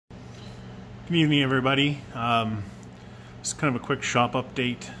Good evening, everybody. Just kind of a quick shop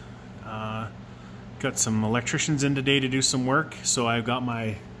update. Got some electricians in today to do some work, so I've got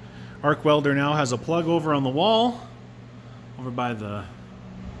my arc welder now has a plug over on the wall, over by the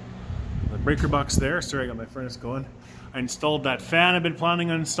breaker box there. Sorry, I got my furnace going. I installed that fan I've been planning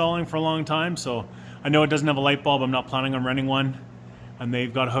on installing for a long time, so I know it doesn't have a light bulb. I'm not planning on running one, and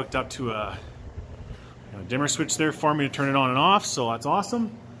they've got hooked up to a dimmer switch there for me to turn it on and off, so that's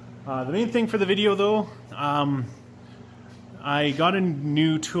awesome. The main thing for the video though, I got a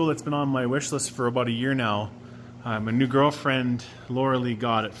new tool that's been on my wish list for about a year now. My new girlfriend, Laura Lee,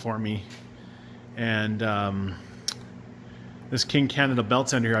 got it for me. And this King Canada belt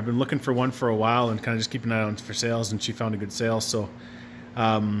sander here, I've been looking for one for a while and kind of just keeping an eye on for sales, and she found a good sale. So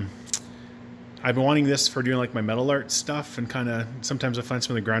I've been wanting this for doing like my metal art stuff, and kind of sometimes I find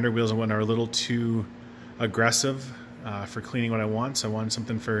some of the grinder wheels and whatnot are a little too aggressive for cleaning what I want. So I wanted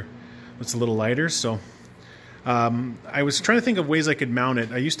something for that's a little lighter. So I was trying to think of ways I could mount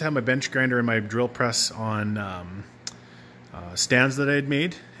it. I used to have my bench grinder and my drill press on stands that I had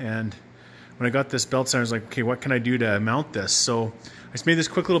made, and when I got this belt sander, I was like, okay, what can I do to mount this? So I just made this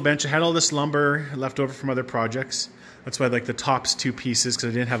quick little bench. I had all this lumber left over from other projects. That's why I like the top's two pieces, because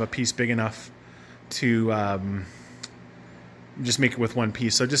I didn't have a piece big enough to just make it with one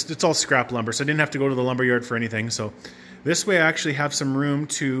piece. So it's all scrap lumber, so I didn't have to go to the lumber yard for anything. So this way I actually have some room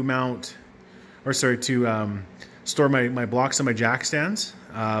to mount, or sorry, to store my blocks on my jack stands.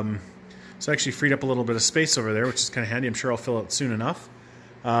 So I actually freed up a little bit of space over there, which is kind of handy. I'm sure I'll fill it soon enough.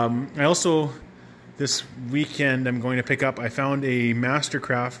 I also, this weekend, I'm going to pick up, I found a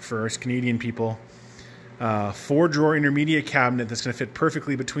Mastercraft for us Canadian people, 4-drawer intermediate cabinet that's going to fit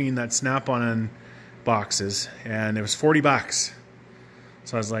perfectly between that Snap-on boxes, and it was 40 bucks.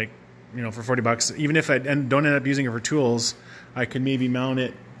 So I was like, you know, for 40 bucks, even if I don't end up using it for tools, I could maybe mount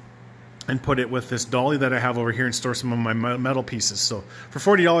it and put it with this dolly that I have over here and store some of my metal pieces. So for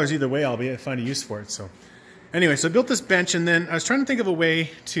 $40 either way, I'll find a use for it. So anyway, so I built this bench, and then I was trying to think of a way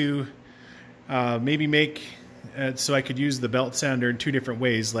to maybe make it so I could use the belt sander in two different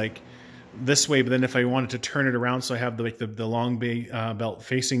ways, like this way, but then if I wanted to turn it around so I have the long belt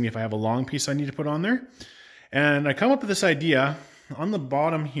facing me, if I have a long piece I need to put on there. And I come up with this idea on the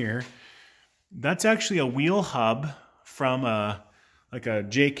bottom here. That's actually a wheel hub from like a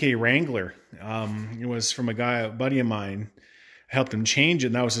JK Wrangler. It was from a buddy of mine. I helped him change it,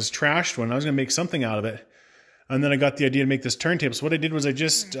 and that was his trashed one. I was going to make something out of it. And then I got the idea to make this turntable. So what I did was I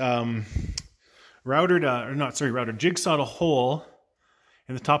just jigsawed a hole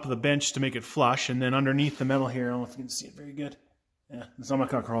in the top of the bench to make it flush, and then underneath the metal here, I don't know if you can see it very good. Yeah, I'm not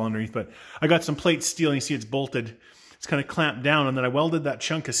going to crawl underneath, but I got some plate steel, and you see it's bolted. It's kind of clamped down, and then I welded that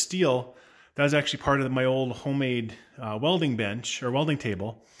chunk of steel. That was actually part of my old homemade welding bench, or welding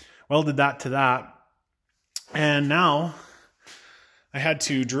table. Welded that to that, and now I had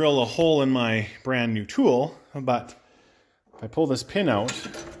to drill a hole in my brand new tool, but if I pull this pin out,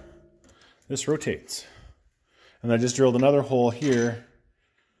 this rotates. And I just drilled another hole here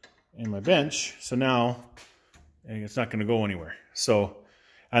in my bench, so now it's not going to go anywhere. So,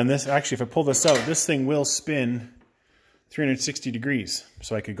 and this actually, if I pull this out, this thing will spin 360 degrees.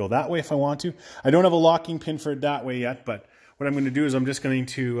 So I could go that way if I want to. I don't have a locking pin for it that way yet, but what I'm going to do is I'm just going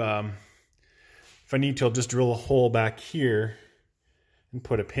to, if I need to, I'll just drill a hole back here and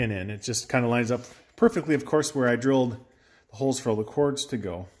put a pin in. It just kind of lines up perfectly, of course, where I drilled the holes for all the cords to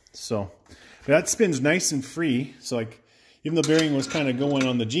go. So that spins nice and free. So like, even though the bearing was kind of going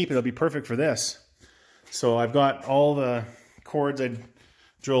on the Jeep, it'll be perfect for this. So I've got all the cords. I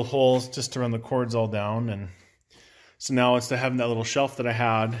drilled holes just to run the cords all down, and so now instead of having that little shelf that I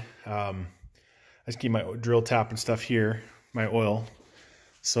had, I just keep my drill tap and stuff here, my oil.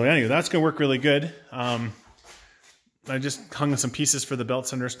 So anyway, that's going to work really good. I just hung some pieces for the belt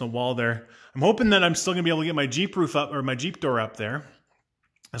sander on the wall there. I'm hoping that I'm still going to be able to get my Jeep roof up, or my Jeep door up there.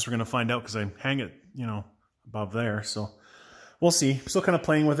 As we're going to find out, because I hang it, you know, above there. So we'll see. I'm still kind of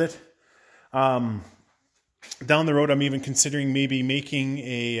playing with it. Down the road, I'm even considering maybe making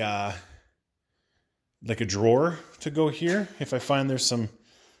a like a drawer to go here. If I find there's some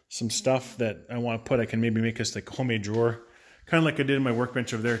stuff that I want to put, I can maybe make us like a homemade drawer, kind of like I did in my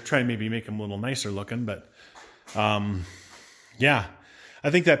workbench over there. Try and maybe make them a little nicer looking, but yeah, I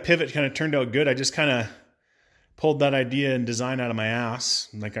think that pivot kind of turned out good. I just kind of pulled that idea and design out of my ass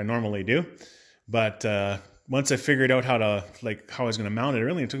like I normally do, but once I figured out how I was going to mount it,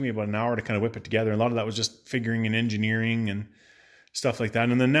 it took me about an hour to kind of whip it together. A lot of that was just figuring and engineering and stuff like that.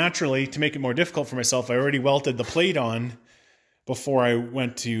 And then naturally, to make it more difficult for myself, I already welted the plate on before I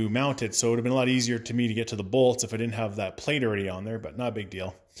went to mount it. So it would have been a lot easier to me to get to the bolts if I didn't have that plate already on there, but not a big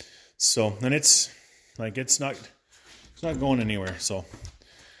deal. So, and it's not going anywhere. So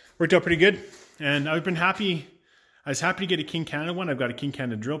worked out pretty good. And I've been happy. I was happy to get a King Canada one. I've got a King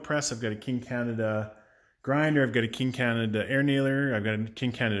Canada drill press. I've got a King Canada grinder. I've got a King Canada air nailer. I've got a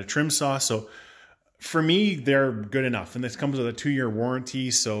King Canada trim saw. So for me, they're good enough. And this comes with a 2-year warranty,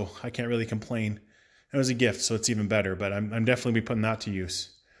 so I can't really complain. It was a gift, so it's even better. But I'm definitely be putting that to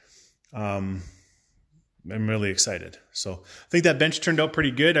use. I'm really excited. So I think that bench turned out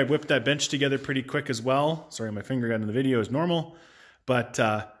pretty good. I whipped that bench together pretty quick as well. Sorry, my finger got in the video as normal. But,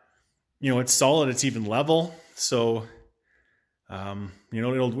 you know, it's solid. It's even level. So, you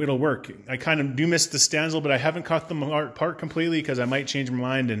know, it'll work. I kind of do miss the stands a little bit. I haven't cut them apart completely because I might change my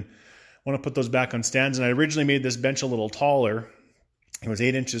mind and want to put those back on stands. And I originally made this bench a little taller. It was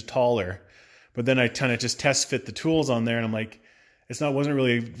 8 inches taller. But then I kind of just test fit the tools on there. And I'm like, wasn't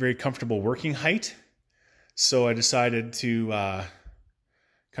really a very comfortable working height. So I decided to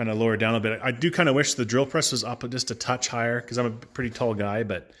kind of lower it down a bit. I do kind of wish the drill press was up just a touch higher because I'm a pretty tall guy,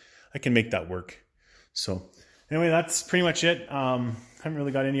 but I can make that work. So anyway, that's pretty much it. Haven't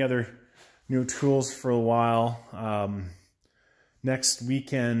really got any other new tools for a while. Next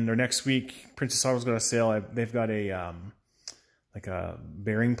weekend or next week, Princess Auto's got a sale. They've got a like a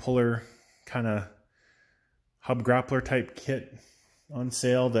bearing puller kind of hub grappler type kit on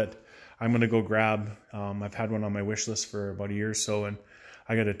sale that I'm going to go grab. I've had one on my wish list for about a year or so, and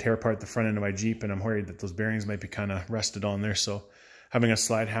I got to tear apart the front end of my Jeep, and I'm worried that those bearings might be kind of rusted on there. So having a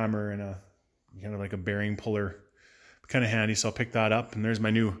slide hammer and a kind of like a bearing puller, kind of handy. So I'll pick that up. And there's my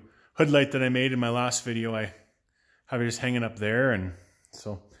new hood light that I made in my last video. I have it just hanging up there. And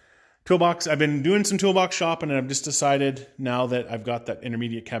so toolbox, I've been doing some toolbox shopping, and I've just decided now that I've got that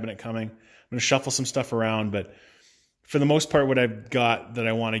intermediate cabinet coming, I'm going to shuffle some stuff around, but for the most part, what I've got that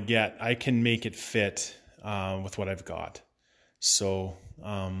I want to get, I can make it fit with what I've got. So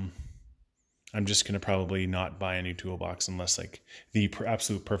I'm just going to probably not buy a new toolbox unless like the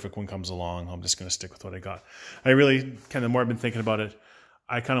absolute perfect one comes along. I'm just going to stick with what I got. I really kind of more I've been thinking about it,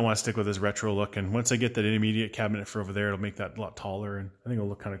 I kind of want to stick with this retro look. And once I get that intermediate cabinet for over there, it'll make that a lot taller, and I think it'll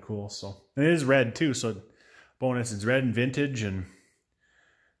look kind of cool. So, and it is red too. So bonus, it's red and vintage and,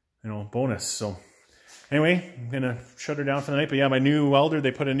 you know, bonus. So anyway, I'm going to shut her down for the night. But yeah, my new welder,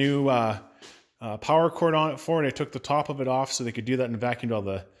 they put a new power cord on it for it. I took the top of it off so they could do that and vacuumed all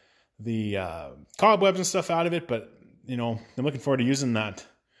the cobwebs and stuff out of it. But, you know, I'm looking forward to using that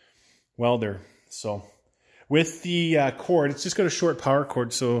welder. So with the cord, it's just got a short power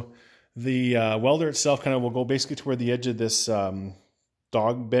cord. So the welder itself kind of will go basically to where the edge of this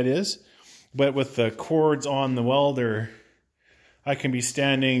dog bed is. But with the cords on the welder, I can be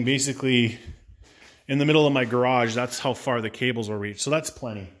standing basically in the middle of my garage. That's how far the cables will reach. So that's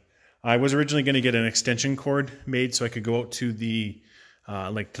plenty. I was originally going to get an extension cord made so I could go out to the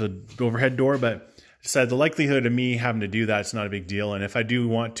like to the overhead door, but I decided the likelihood of me having to do that is not a big deal. And if I do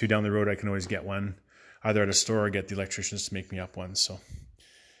want to down the road, I can always get one either at a store or get the electricians to make me up one. So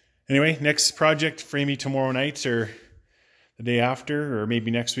anyway, next project for me tomorrow night or the day after, or maybe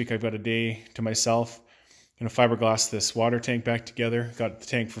next week, I've got a day to myself. I'm going to fiberglass this water tank back together. Got the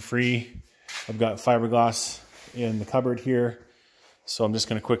tank for free. I've got fiberglass in the cupboard here. So I'm just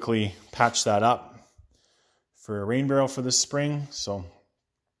going to quickly patch that up for a rain barrel for this spring. So,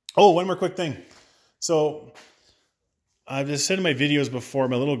 oh, one more quick thing. So I've just said in my videos before,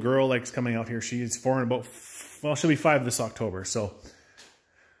 my little girl likes coming out here. She's 4 and about, well, she'll be 5 this October. So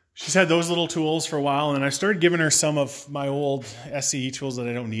she's had those little tools for a while, and I started giving her some of my old SCE tools that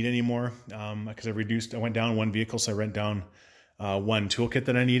I don't need anymore because I went down one vehicle, so I went down one toolkit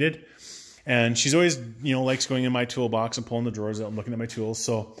that I needed. And she's always, you know, likes going in my toolbox and pulling the drawers out and looking at my tools.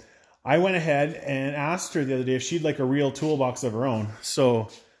 So I went ahead and asked her the other day if she'd like a real toolbox of her own. So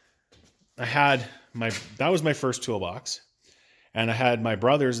I had that was my first toolbox. And I had my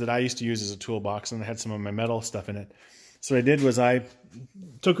brother's that I used to use as a toolbox, and I had some of my metal stuff in it. So what I did was I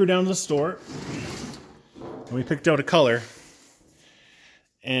took her down to the store, and we picked out a color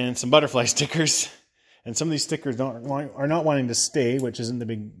and some butterfly stickers. And some of these stickers are not wanting to stay, which isn't the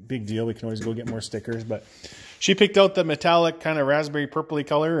big deal. We can always go get more stickers. But she picked out the metallic kind of raspberry purpley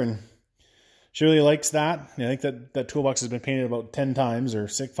color, and she really likes that. And I think that toolbox has been painted about 10 times or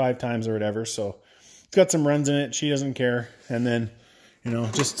 5 times or whatever. So it's got some runs in it. She doesn't care. And then, you know,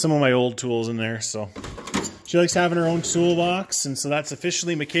 just some of my old tools in there. So she likes having her own toolbox. And so that's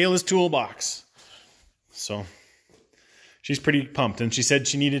officially Michaela's toolbox. So she's pretty pumped, and she said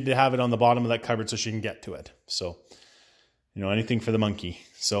she needed to have it on the bottom of that cupboard so she can get to it. So, you know, anything for the monkey.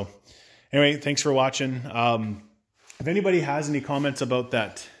 So anyway, thanks for watching. If anybody has any comments about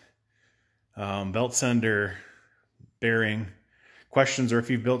that belt sander bearing, questions, or if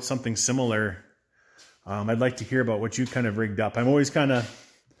you've built something similar, I'd like to hear about what you kind of rigged up. I'm always kind of,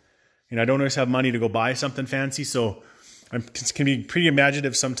 I don't always have money to go buy something fancy, so I can be pretty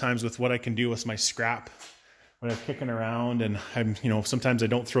imaginative sometimes with what I can do with my scrap when I'm kicking around, and I'm, sometimes I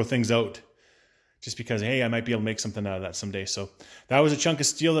don't throw things out just because, hey, I might be able to make something out of that someday. So that was a chunk of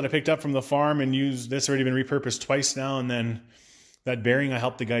steel that I picked up from the farm and used. This already been repurposed twice now. And then that bearing, I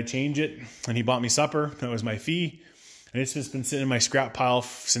helped the guy change it, and he bought me supper. That was my fee. And it's just been sitting in my scrap pile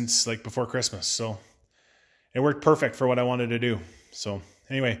since like before Christmas. So it worked perfect for what I wanted to do. So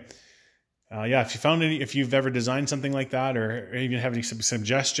anyway, yeah, if you've ever designed something like that, or even have any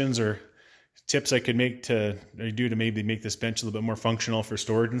suggestions or tips I could make to maybe make this bench a little bit more functional for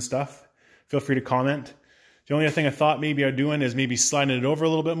storage and stuff, feel free to comment. The only other thing I thought maybe I'd doing is maybe sliding it over a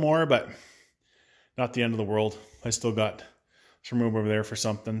little bit more, but not the end of the world. I still got some room over there for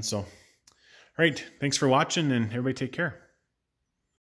something. So, all right, thanks for watching, and everybody take care.